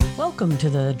welcome to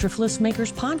the Driftless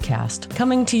Makers podcast,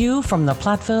 coming to you from the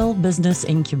Platteville Business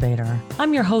Incubator.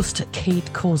 I'm your host, Kate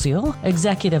Koziel,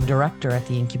 Executive Director at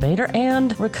the Incubator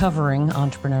and recovering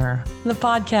entrepreneur. The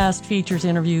podcast features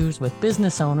interviews with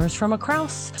business owners from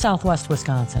across Southwest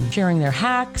Wisconsin, sharing their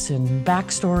hacks and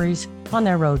backstories on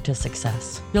their road to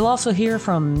success. You'll also hear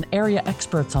from area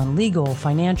experts on legal,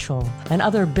 financial, and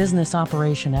other business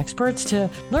operation experts to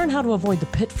learn how to avoid the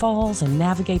pitfalls and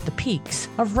navigate the peaks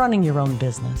of running your own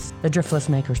business. The Driftless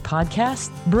Makers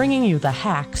podcast, bringing you the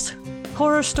hacks,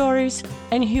 horror stories,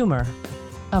 and humor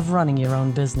of running your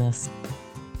own business.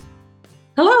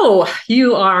 Hello,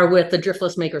 you are with the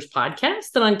Driftless Makers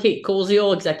podcast, and I'm Kate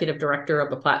Koziel, Executive Director of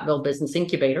the Platteville Business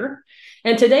Incubator.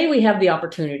 And today we have the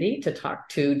opportunity to talk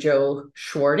to Joe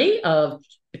Schwarte of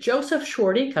Joseph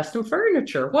Schwarte Custom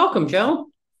Furniture. Welcome,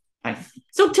 Joe. Hi.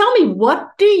 So tell me, what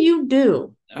do you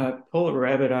do? Pull a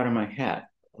rabbit out of my hat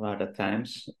a lot of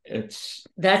times.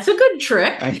 That's a good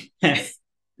trick.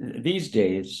 These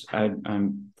days,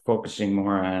 I'm focusing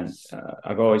more on,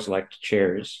 I've always liked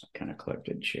chairs, kind of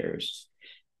collected chairs.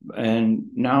 And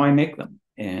now I make them.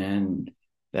 And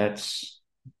that's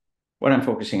what I'm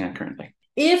focusing on currently.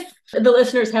 If the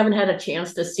listeners haven't had a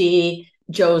chance to see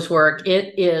Joe's work,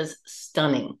 it is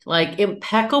stunning, like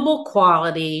impeccable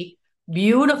quality,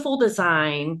 beautiful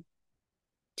design.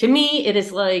 To me, it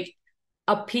is like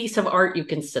a piece of art you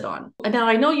can sit on. And now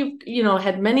I know you've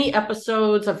had many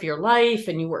episodes of your life,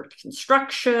 and you worked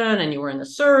construction and you were in the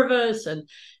service and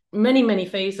many, many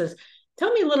phases.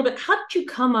 Tell me a little bit, how did you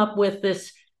come up with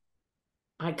this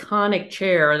iconic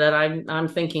chair that I'm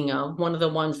thinking of, one of the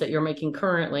ones that you're making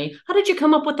currently? How did you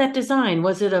come up with that design?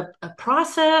 Was it a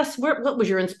process? What was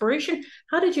your inspiration?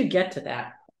 How did you get to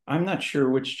that? I'm not sure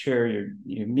which chair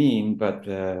you mean, but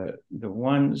the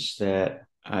ones that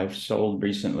I've sold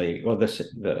recently, well,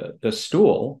 the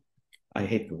stool, I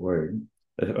hate the word,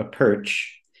 a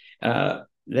perch, that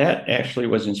actually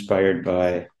was inspired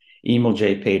by Emil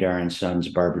J. Padar and Sons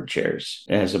barber chairs.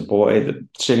 As a boy,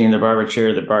 sitting in the barber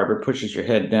chair, the barber pushes your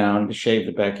head down to shave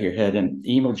the back of your head. And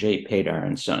Emil J. Padar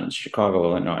and Sons, Chicago,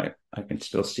 Illinois, I can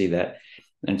still see that.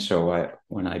 And so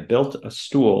when I built a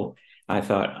stool, I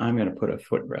thought, I'm going to put a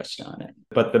footrest on it.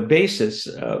 But the basis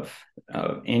of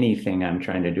anything I'm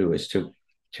trying to do is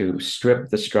to strip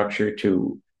the structure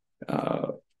to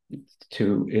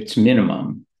its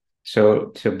minimum. So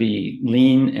to be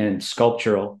lean and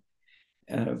sculptural,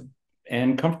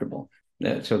 and comfortable.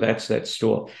 So that's that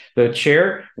stool. The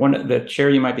chair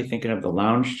you might be thinking of, the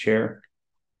lounge chair,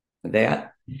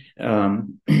 that I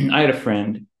had a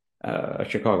friend, a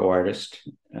Chicago artist,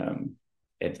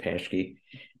 Ed Paschke,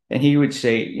 and he would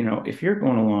say, if you're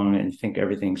going along and think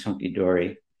everything's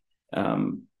hunky-dory,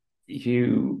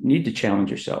 you need to challenge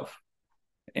yourself.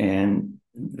 And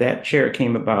that chair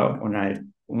came about when I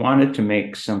wanted to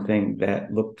make something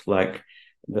that looked like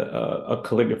a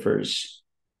calligrapher's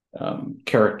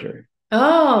character.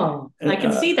 Oh, I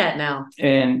can see that now.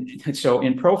 And so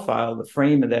in profile, the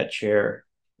frame of that chair,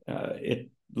 it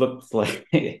looked like,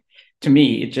 to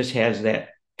me, it just has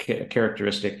that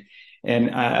characteristic.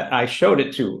 And I showed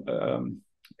it to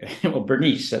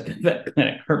Bernice at that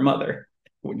clinic, her mother,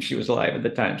 when she was alive at the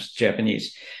time, she's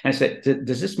Japanese. And I said,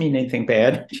 does this mean anything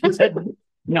bad? She said,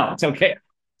 no, it's okay.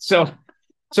 So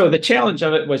the challenge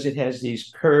of it was it has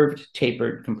these curved,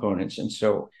 tapered components. And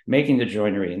so making the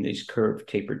joinery in these curved,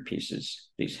 tapered pieces,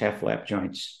 these half-lap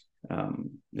joints,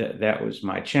 that was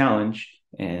my challenge.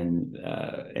 And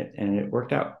it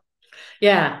worked out.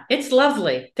 Yeah, it's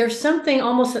lovely. There's something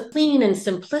almost clean and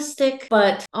simplistic,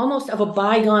 but almost of a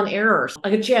bygone era,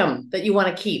 like a gem that you want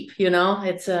to keep.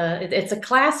 It's a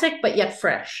classic, but yet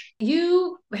fresh.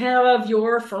 You have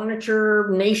your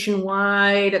furniture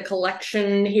nationwide, a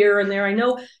collection here and there. I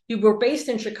know you were based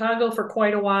in Chicago for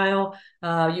quite a while.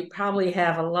 You probably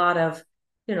have a lot of,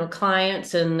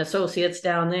 clients and associates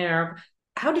down there.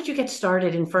 How did you get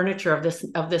started in furniture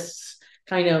of this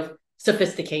kind of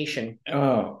sophistication?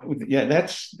 Oh, yeah,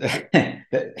 that's, I'd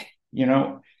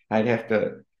have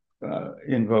to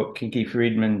invoke Kiki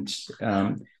Friedman's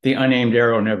The Unaimed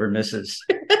Arrow Never Misses.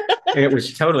 It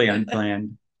was totally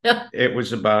unplanned. It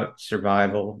was about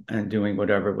survival and doing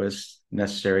whatever was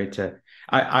necessary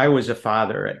I was a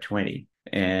father at 20,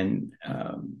 and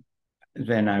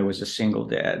then I was a single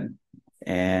dad,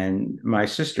 and my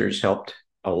sisters helped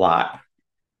a lot.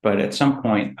 But at some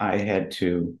point I had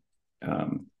to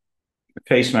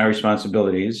face my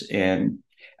responsibilities. And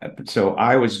so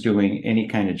I was doing any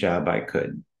kind of job I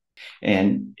could.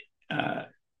 And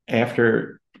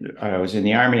after I was in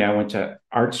the Army, I went to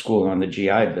art school on the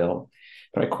GI Bill,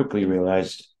 but I quickly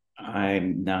realized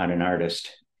I'm not an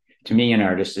artist. To me, an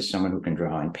artist is someone who can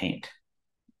draw and paint.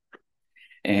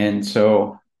 And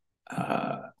so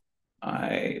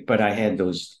but I had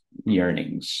those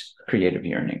yearnings, creative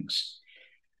yearnings.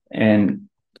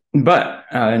 But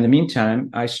in the meantime,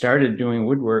 I started doing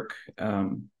woodwork,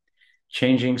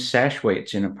 changing sash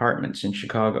weights in apartments in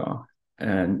Chicago,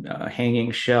 and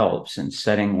hanging shelves and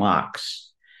setting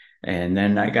locks. And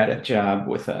then I got a job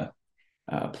with a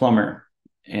plumber,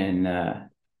 and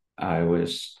I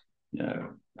was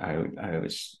I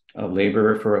was a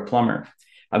laborer for a plumber.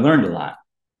 I learned a lot,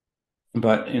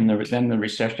 but then the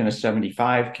recession of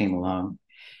 '75 came along,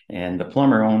 and the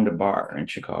plumber owned a bar in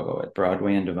Chicago at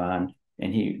Broadway and Devon,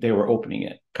 and they were opening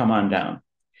it. Come on down,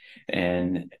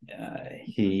 and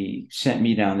he sent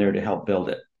me down there to help build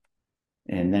it.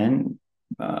 And then,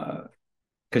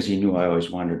 because he knew I always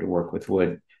wanted to work with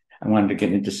wood, I wanted to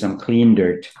get into some clean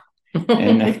dirt.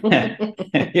 And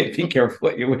be careful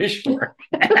what you wish for.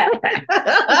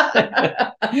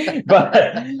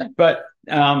 but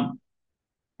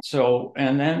so,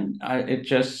 and then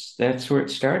that's where it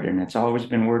started, and it's always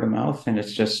been word of mouth, and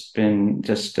it's just been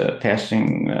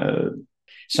passing.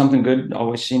 Something good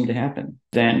always seemed to happen.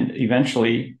 Then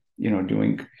eventually,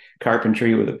 doing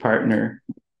carpentry with a partner,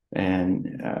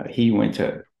 and he went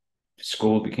to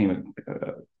school, became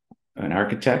an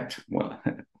architect. Well,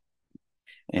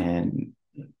 and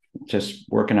just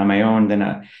working on my own. Then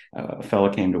a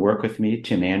fellow came to work with me,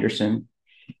 Tim Anderson,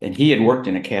 and he had worked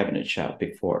in a cabinet shop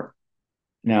before.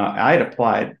 Now, I had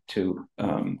applied to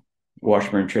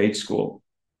Washburn Trade School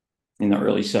in the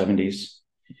early '70s.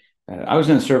 I was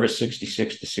in the service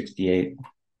 '66 to '68.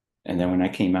 And then when I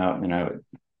came out, then I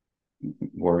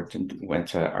worked and went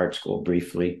to art school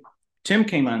briefly. Tim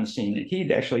came on the scene, and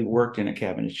he'd actually worked in a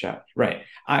cabinet shop. Right.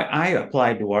 I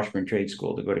applied to Washburn Trade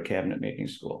School to go to cabinet making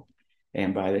school.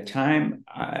 And by the time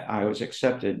I was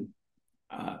accepted,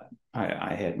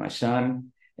 I had my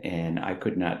son, and I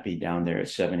could not be down there at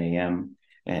 7 a.m.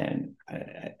 And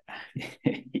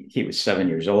he was 7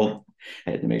 years old.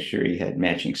 I had to make sure he had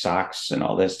matching socks and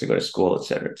all this to go to school, et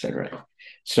cetera, et cetera.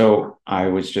 So I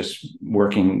was just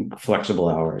working flexible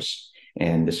hours.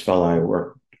 And this fellow I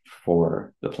worked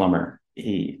for, the plumber,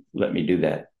 he let me do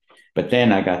that. But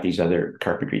then I got these other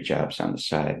carpentry jobs on the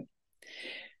side.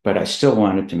 But I still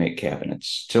wanted to make cabinets,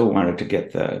 still wanted to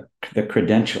get the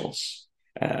credentials.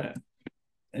 I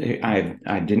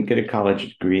didn't get a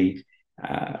college degree.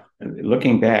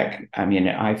 Looking back, I mean,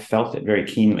 I felt it very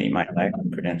keenly, my lack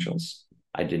of credentials.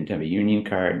 I didn't have a union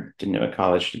card, didn't have a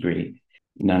college degree,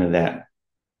 none of that.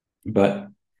 But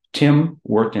Tim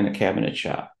worked in a cabinet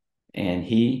shop, and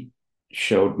he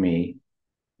showed me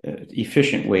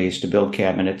efficient ways to build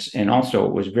cabinets, and also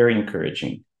was very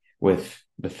encouraging with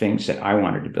the things that I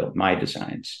wanted to build, my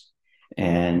designs.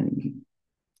 And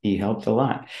he helped a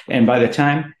lot. And by the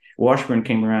time Washburn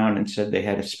came around and said they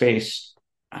had a space,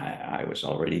 I was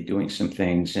already doing some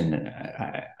things, and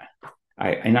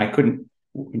I couldn't,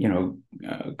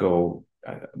 go.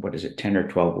 What is it, 10 or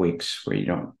 12 weeks where you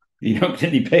don't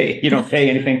really pay. You don't pay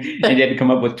anything, and you had to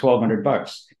come up with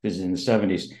 $1,200. This is in the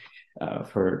 '70s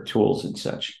for tools and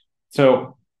such.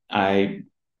 So I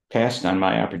passed on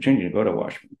my opportunity to go to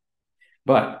Washburn,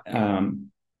 but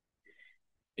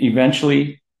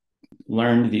eventually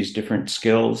learned these different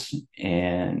skills,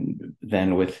 and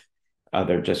then with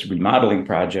other just remodeling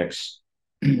projects.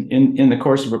 In the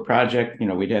course of a project,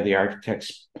 we'd have the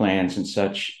architect's plans and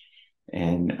such.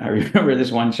 And I remember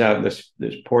this one job, this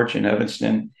porch in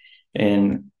Evanston,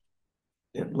 and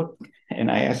it looked.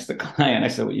 And I asked the client, I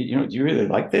said, well, do you really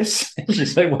like this? And she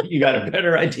said, well, you got a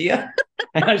better idea?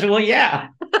 And I said, well, yeah.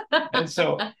 And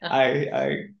so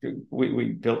we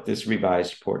built this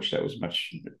revised porch that was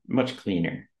much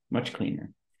cleaner.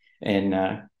 And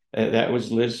that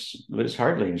was Liz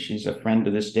Hartley, and she's a friend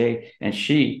to this day. And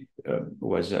she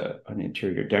was an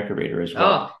interior decorator as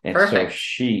well. Oh, and perfect. So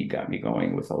she got me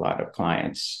going with a lot of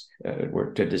clients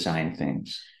work to design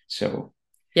things. So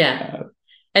yeah.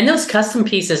 And those custom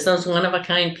pieces, those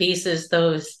one-of-a-kind pieces,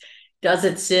 does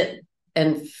it sit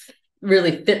and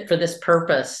really fit for this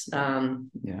purpose?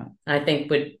 Yeah, I think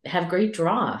would have great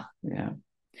draw. Yeah.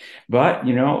 But,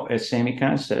 as Sammy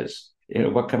Kahn says,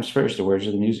 what comes first? The words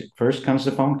of the music. First comes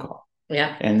the phone call.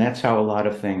 Yeah. And that's how a lot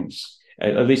of things,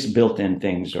 at least built-in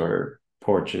things or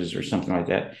porches or something like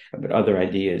that, but other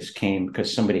ideas came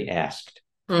because somebody asked.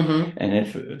 Mm-hmm. And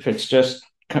if it's just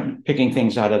picking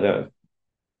things out of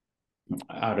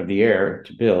the air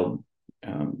to build,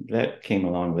 that came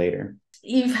along later.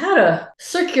 You've had a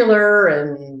circular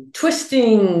and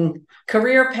twisting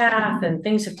career path, and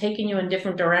things have taken you in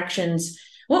different directions.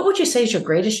 What would you say is your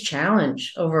greatest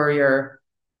challenge over your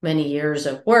many years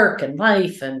of work and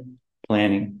life? And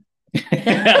planning.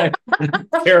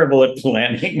 Terrible at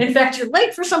planning. In fact, you're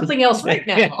late for something else right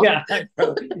now. Yeah.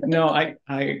 No,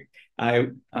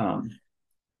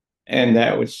 and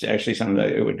that was actually something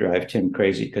that it would drive Tim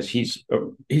crazy because he's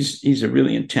a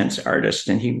really intense artist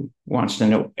and he wants to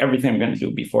know everything I'm going to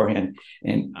do beforehand.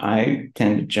 And I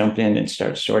tend to jump in and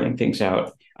start sorting things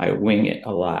out. I wing it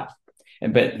a lot,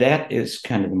 but that is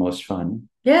kind of the most fun.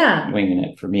 Yeah, winging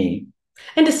it for me.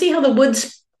 And to see how the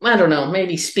woods, I don't know,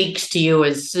 maybe speaks to you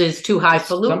is too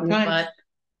highfalutin, but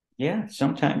yeah,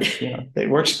 sometimes it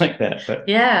works like that. But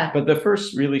yeah, but the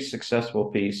first really successful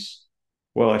piece,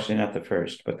 well, actually not the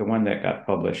first, but the one that got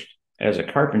published as a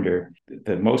carpenter,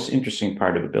 the most interesting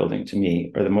part of the building to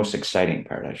me, or the most exciting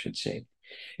part, I should say,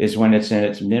 is when it's in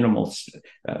its minimal,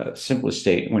 simplest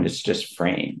state, when it's just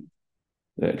frame,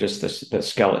 just the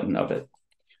skeleton of it.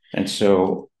 And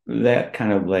so that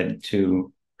kind of led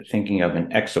to thinking of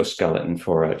an exoskeleton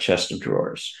for a chest of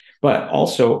drawers. But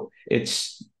also,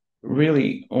 it's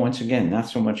really, once again, not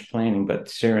so much planning, but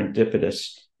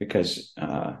serendipitous, because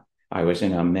I was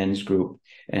in a men's group,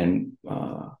 and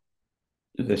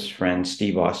this friend,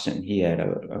 Steve Austin, he had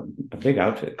a big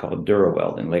outfit called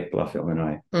Duraweld in Lake Bluff,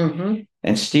 Illinois. Mm-hmm.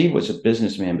 And Steve was a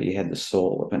businessman, but he had the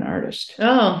soul of an artist.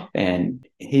 Oh. And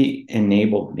he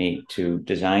enabled me to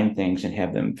design things and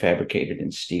have them fabricated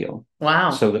in steel.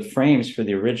 Wow. So the frames for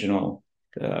the original,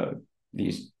 the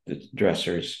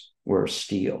dressers were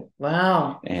steel.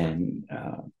 Wow. And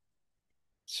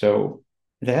so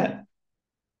that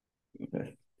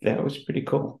was pretty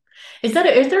cool. Is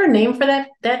there a name for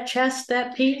that chest,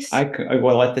 that piece?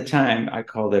 Well, at the time, I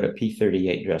called it a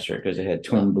P-38 dresser because it had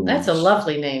twin booms. That's a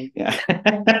lovely name. Yeah,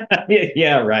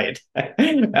 yeah, right.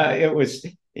 It was,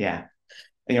 yeah.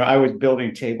 I was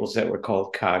building tables that were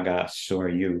called Kaga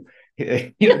Soryu.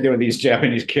 There were these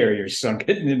Japanese carriers sunk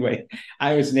in. Anyway,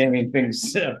 I was naming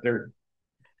things after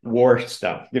war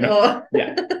stuff. Oh.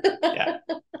 Yeah, yeah.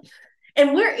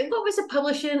 And what was it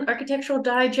published in? Architectural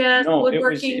Digest, no,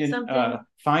 Woodworking, it was in, something?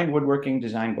 Fine Woodworking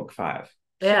Design Book 5.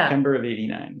 Yeah. September of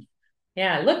 89.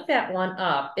 Yeah, look that one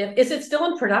up. Is it still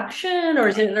in production,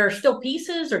 or there still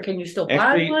pieces, or can you still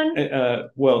buy one?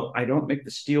 Well, I don't make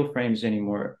the steel frames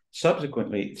anymore.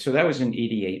 Subsequently, so that was in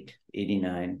 88,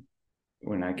 89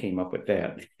 when I came up with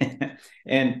that.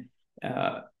 And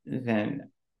then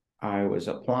I was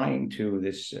applying to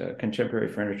this contemporary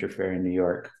furniture fair in New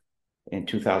York in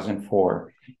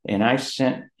 2004, and I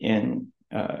sent in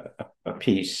a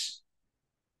piece,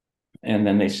 and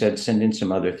then they said send in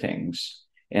some other things,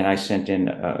 and I sent in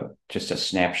just a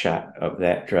snapshot of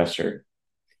that dresser,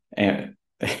 and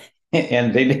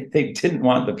they didn't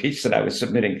want the piece that I was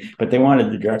submitting, but they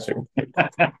wanted the dresser.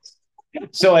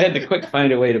 So I had to quick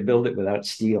find a way to build it without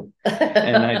steel,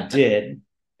 and I did,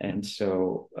 and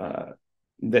so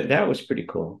that was pretty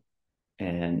cool,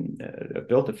 and I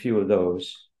built a few of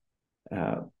those.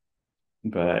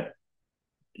 But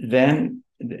then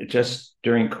just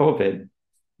during COVID,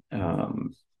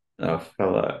 a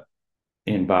fella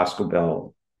in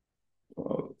Boscobel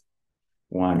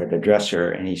wanted a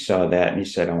dresser, and he saw that and he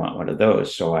said, I want one of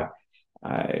those. So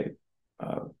I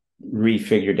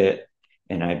refigured it,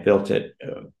 and I built it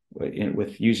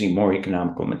with using more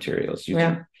economical materials,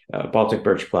 using Baltic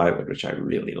birch plywood, which I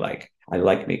really like. I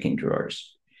like making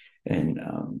drawers. And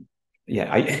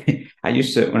I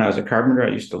used to, when I was a carpenter,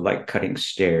 I used to like cutting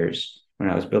stairs. When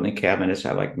I was building cabinets,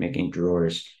 I liked making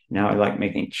drawers. Now I like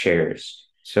making chairs.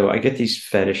 So I get these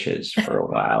fetishes for a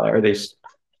while, or these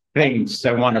things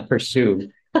I want to pursue,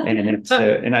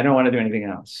 and I don't want to do anything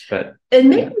else. But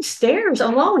making stairs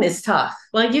alone is tough.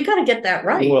 Like, you got to get that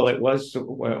right. Well, it was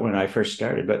when I first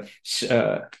started, but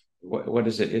what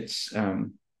is it? It's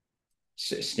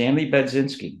Stanley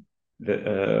Bedzinski.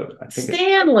 I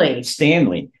think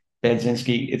Stanley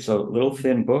Bedzinski. It's a little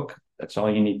thin book. That's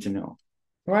all you need to know.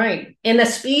 Right. And a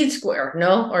speed square.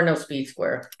 No speed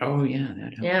square. Oh, yeah.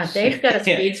 That helps. Yeah, Dave's got a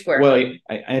speed square. Well,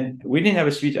 we didn't have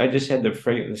a speed. I just had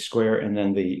the square, and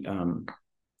then the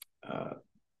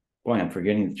boy, I'm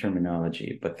forgetting the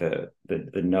terminology, but the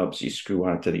nubs you screw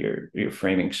onto your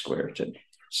framing square to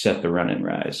set the run and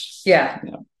rise. Yeah.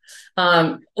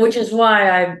 Which is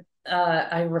why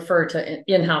I refer to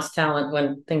in-house talent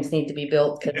when things need to be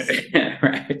built.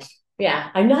 Right. Yeah,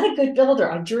 I'm not a good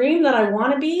builder. I dream that I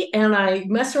want to be, and I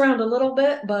mess around a little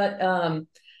bit, but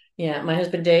my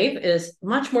husband Dave is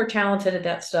much more talented at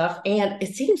that stuff. And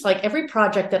it seems like every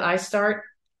project that I start,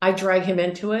 I drag him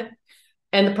into it.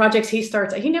 And the projects he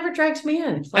starts, he never drags me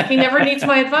in. Like, he never needs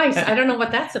my advice. I don't know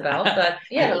what that's about, but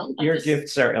your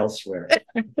gifts are elsewhere.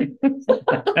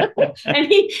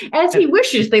 And as he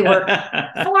wishes they were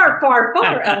far, far,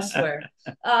 far elsewhere.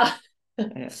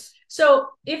 So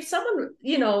if someone,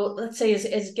 let's say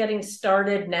is getting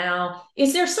started now,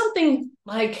 is there something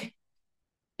like,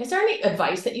 is there any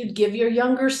advice that you'd give your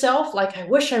younger self? Like, I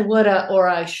wish I would have, or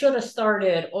I should have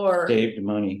started, or Saved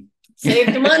money.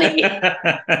 Saved money.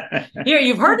 Here,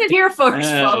 you've heard it here, folks.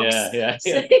 Yeah.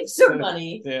 Save some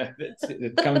money. Yeah,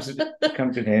 it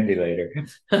comes in handy later.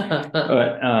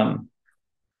 But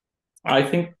I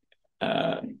think,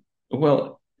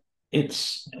 well,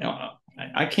 it's,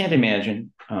 I can't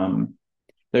imagine.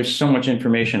 There's so much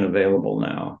information available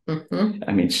now. Mm-hmm.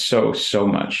 I mean, so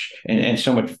much, and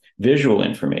so much visual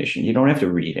information. You don't have to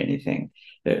read anything.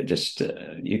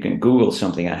 You can Google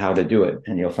something on how to do it,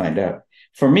 and you'll find out.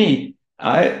 For me,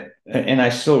 I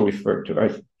still refer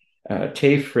to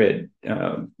Tafrid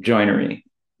Joinery,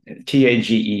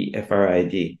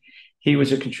 Tagefrid. He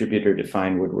was a contributor to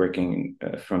Fine Woodworking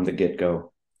from the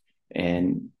get-go,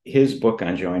 and his book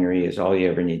on joinery is all you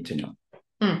ever need to know.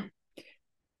 Mm.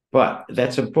 But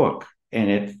that's a book,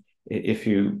 and if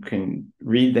you can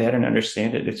read that and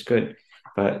understand it, it's good.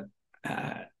 But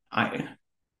I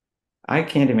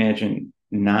can't imagine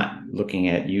not looking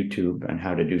at YouTube on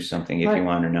how to do something if you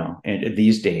want to know. And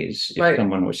these days, if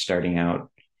someone was starting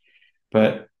out,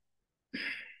 but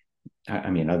I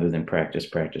mean, other than practice.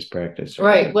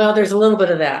 Right. Well, there's a little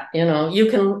bit of that.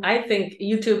 I think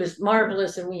YouTube is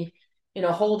marvelous, and we,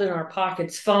 hold in our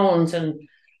pockets phones and,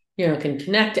 can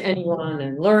connect to anyone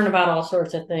and learn about all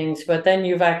sorts of things. But then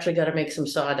you've actually got to make some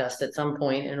sawdust at some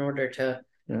point in order to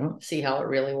see how it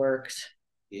really works.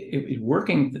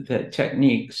 Working the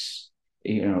techniques,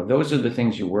 those are the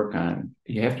things you work on.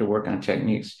 You have to work on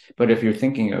techniques. But if you're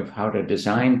thinking of how to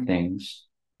design things,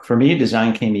 for me,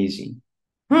 design came easy.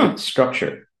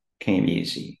 Structure came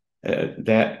easy.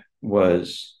 That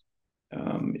was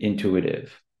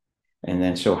intuitive. And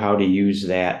then, so how to use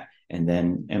that and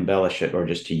then embellish it, or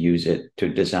just to use it to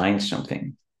design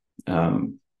something.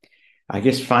 I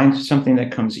guess find something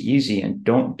that comes easy and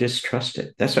don't distrust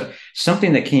it. That's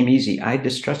something that came easy. I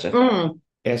distrust it.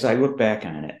 As I look back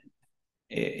on it,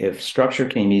 if structure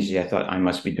came easy, I thought I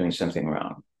must be doing something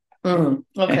wrong.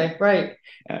 Okay, right.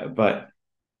 But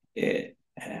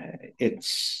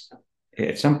it's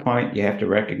at some point you have to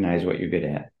recognize what you're good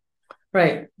at.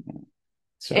 Right.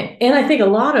 So, and I think a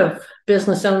lot of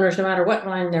business owners, no matter what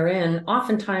line they're in,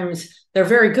 oftentimes they're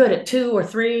very good at 2 or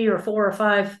 3 or 4 or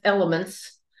 5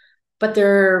 elements, but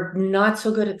they're not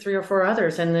so good at 3 or 4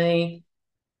 others, and they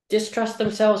distrust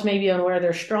themselves maybe on where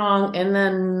they're strong, and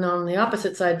then on the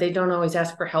opposite side, they don't always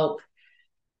ask for help.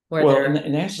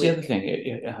 And that's the other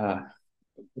thing.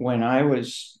 When I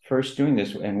was first doing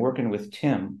this and working with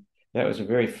Tim, that was a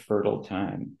very fertile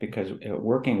time, because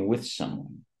working with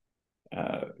someone,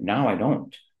 now I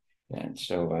don't. And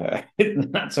so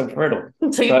it's not so fertile.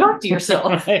 So you talk to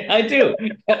yourself. I do.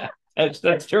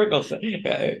 That's Turkle.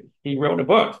 He wrote a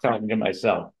book talking to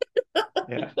myself.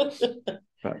 Yeah. But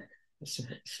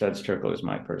Studs Turkle is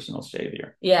my personal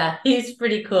savior. Yeah, he's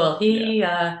pretty cool. He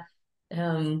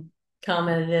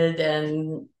commented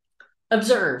and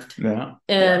observed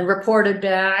and reported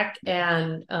back,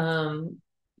 and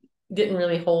didn't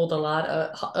really hold a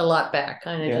lot back.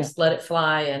 Kind of just let it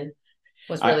fly, and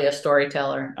was really a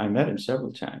storyteller. I met him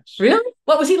several times. Really?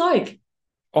 What was he like?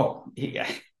 Oh,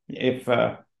 if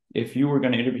you were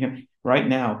going to interview him right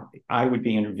now, I would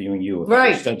be interviewing you.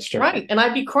 Right. And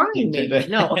I'd be crying. Maybe.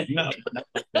 No.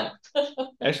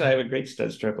 Actually, I have a great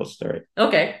Studs Turkle story.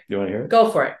 Okay. Do you want to hear it? Go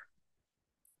for it.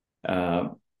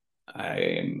 I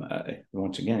am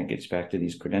once again, it gets back to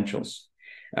these credentials.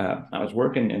 I was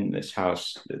working in this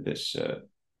house, this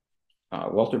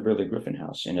Walter Burley Griffin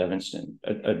house in Evanston,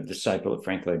 a disciple of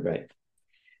Frank Lloyd Wright.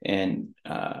 And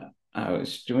I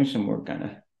was doing some work on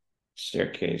a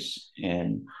staircase,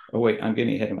 and I'm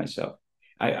getting ahead of myself.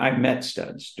 I met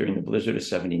Studs during the blizzard of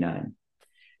 '79,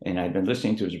 and I'd been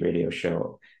listening to his radio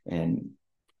show, and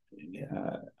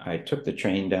I took the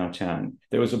train downtown.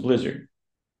 There was a blizzard,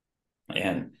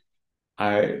 and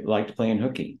I liked playing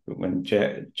hooky. When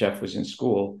Jeff was in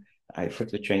school, I took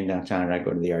the train downtown and I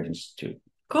go to the Art Institute.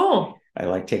 Cool. I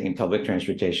like taking public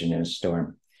transportation in a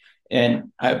storm.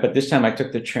 But this time I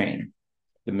took the train,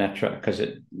 the Metro, because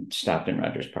it stopped in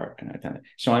Rogers Park.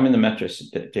 So I'm in the Metro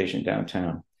station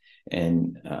downtown,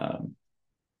 and I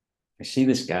see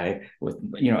this guy with,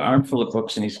 armful of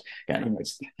books, and he's running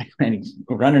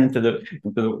into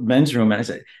the men's room.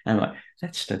 And I'm like,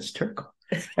 that's Turkle.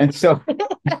 And so,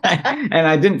 and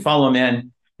I didn't follow him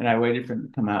in, and I waited for him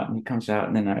to come out, and he comes out,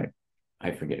 and then I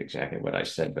forget exactly what I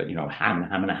said, but ham,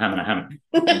 I'm a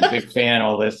big fan,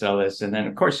 all this, and then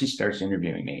of course he starts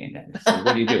interviewing me, and I said,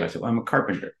 "What do you do?" I said, "Well, I'm a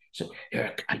carpenter." So,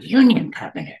 "You're a union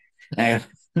carpenter?" And I go,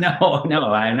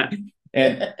 No, I'm not.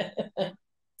 And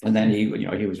And then he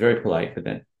was very polite, but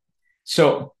then,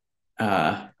 so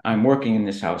I'm working in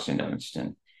this house in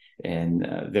Evanston, and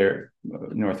they're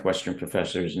Northwestern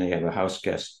professors, and they have a house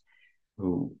guest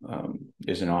who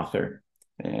is an author.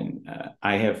 And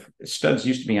I have, Studs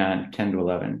used to be on 10 to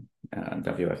 11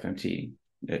 WFMT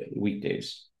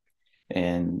weekdays.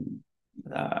 And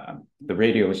the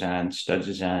radio is on, Studs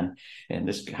is on, and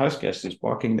this house guest is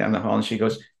walking down the hall, and she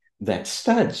goes, "That's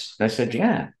Studs." I said,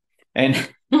 "Yeah." And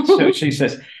so she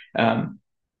says, I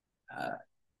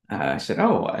said,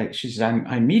 "Oh," she says,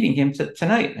 I'm meeting him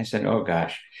tonight." I said, "Oh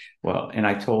gosh." Well, and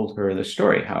I told her the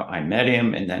story, how I met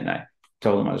him, and then I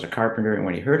told him I was a carpenter. And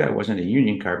when he heard I wasn't a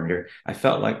union carpenter, I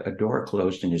felt like a door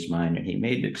closed in his mind, and he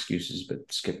made excuses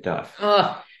but skipped off.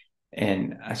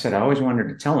 And I said, I always wanted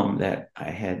to tell him that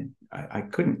I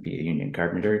couldn't be a union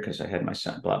carpenter because I had my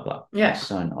son, blah, blah. Yeah. My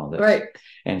son, all this. Right.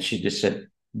 And she just said,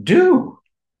 do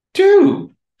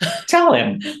tell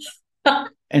him.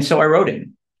 And so I wrote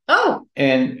him. Oh.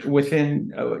 And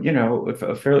within,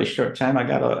 a fairly short time, I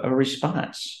got a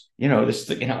response. It's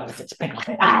been like,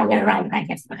 you're right. I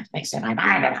guess that makes in my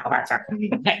mind.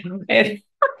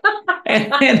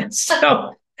 And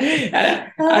so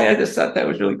I just thought that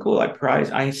was really cool.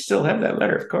 I still have that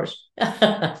letter, of course.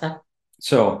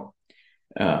 So,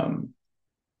 and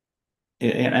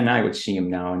I would see him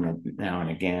now and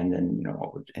again,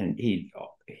 and he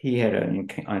had an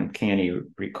uncanny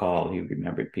recall. He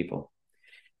remembered people,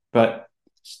 but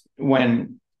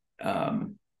when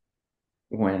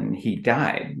he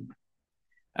died,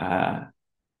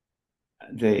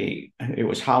 it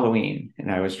was Halloween,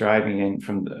 and I was driving in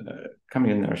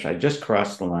coming in there. So I just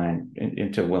crossed the line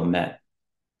into Wilmette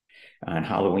on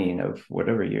Halloween of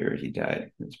whatever year he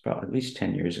died. It's probably at least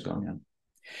 10 years ago now.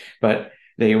 But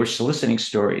they were soliciting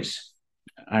stories.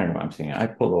 I don't know what I'm thinking. I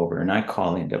pull over and I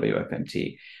call in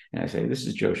WFMT and I say, "This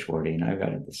is Joe Schwarte, and I've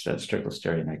got a struggle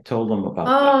story." And I told them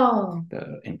about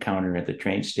the encounter at the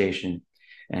train station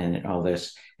and all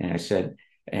this. And I said,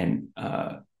 and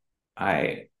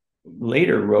I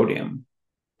later wrote him,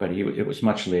 but it was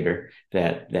much later,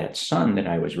 that son that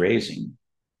I was raising,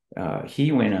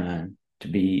 he went on to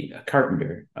be a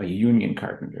carpenter, a union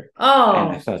carpenter. Oh. And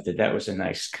I thought that was a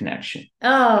nice connection.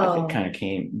 Oh. It kind of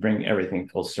bring everything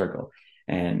full circle.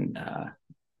 And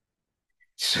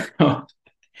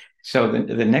so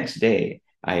the next day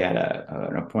I had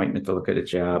an appointment to look at a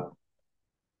job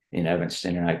in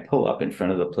Evanston, and I pull up in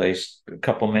front of the place a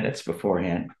couple minutes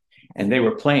beforehand, and they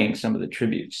were playing some of the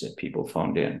tributes that people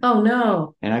phoned in. Oh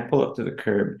no. And I pull up to the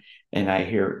curb and I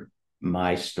hear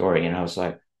my story, and I was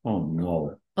like, "Oh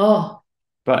no." Oh.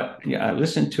 But yeah, I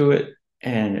listened to it,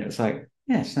 and it was like,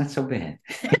 yeah, it's not so bad.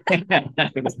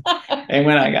 And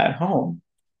when I got home,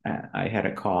 I had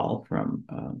a call from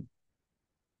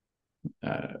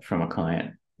a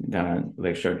client down on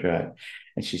Lakeshore Drive,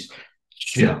 and she's,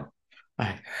 "Joe,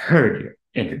 I heard your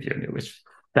interview, and it was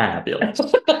fabulous."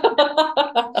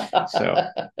 So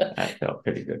I felt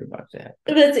pretty good about that.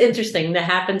 That's interesting. The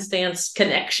happenstance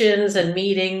connections and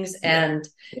meetings and,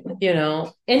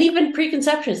 and even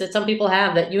preconceptions that some people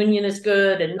have that union is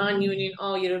good and non-union,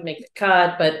 you didn't make the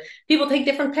cut, but people take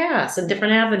different paths and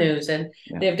different avenues, and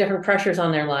they have different pressures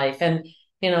on their life. And,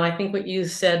 I think what you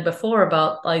said before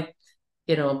about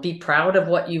be proud of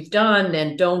what you've done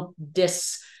and don't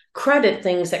discredit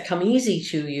things that come easy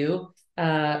to you.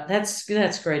 That's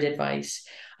great advice.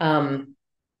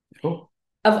 Cool.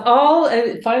 Of all,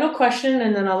 final question,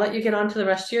 and then I'll let you get on to the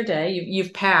rest of your day.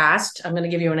 You've passed. I'm going to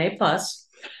give you an A+. What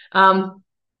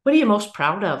are you most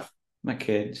proud of? My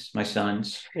kids, my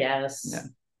sons. Yes. Yeah.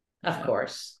 Of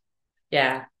course.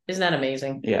 Yeah. Isn't that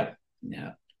amazing? Yeah.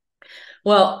 Yeah.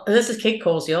 Well, this is Kate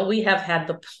Koziel. We have had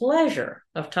the pleasure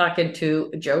of talking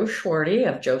to Joe Schwarte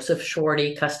of Joseph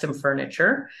Schwarte Custom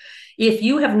Furniture. If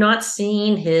you have not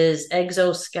seen his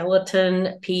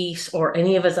exoskeleton piece or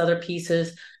any of his other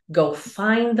pieces, go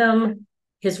find them.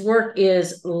 His work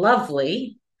is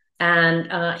lovely,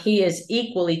 and he is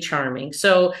equally charming.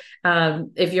 So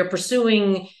if you're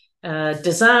pursuing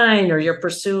design, or you're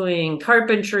pursuing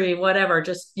carpentry, whatever,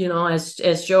 just,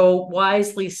 as Joe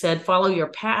wisely said, follow your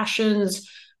passions.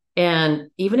 And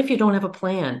even if you don't have a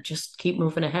plan, just keep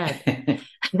moving ahead.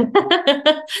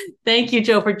 Thank you,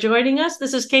 Joe, for joining us.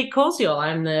 This is Kate Koziel.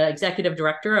 I'm the executive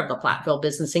director of the Platteville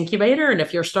Business Incubator. And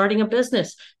if you're starting a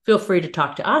business, feel free to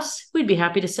talk to us. We'd be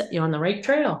happy to set you on the right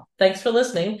trail. Thanks for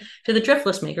listening to the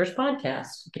Driftless Makers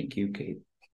podcast. Thank you, Kate.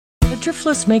 The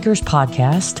Driftless Makers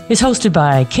podcast is hosted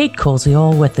by Kate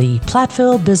Koziel with the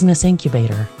Platteville Business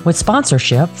Incubator, with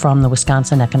sponsorship from the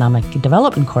Wisconsin Economic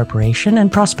Development Corporation and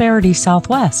Prosperity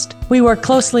Southwest. We work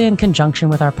closely in conjunction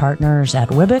with our partners at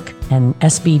WIBIC and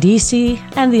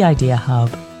SBDC and the Idea Hub.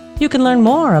 You can learn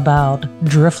more about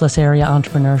Driftless Area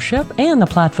Entrepreneurship and the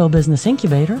Platteville Business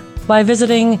Incubator by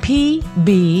visiting pbii.org.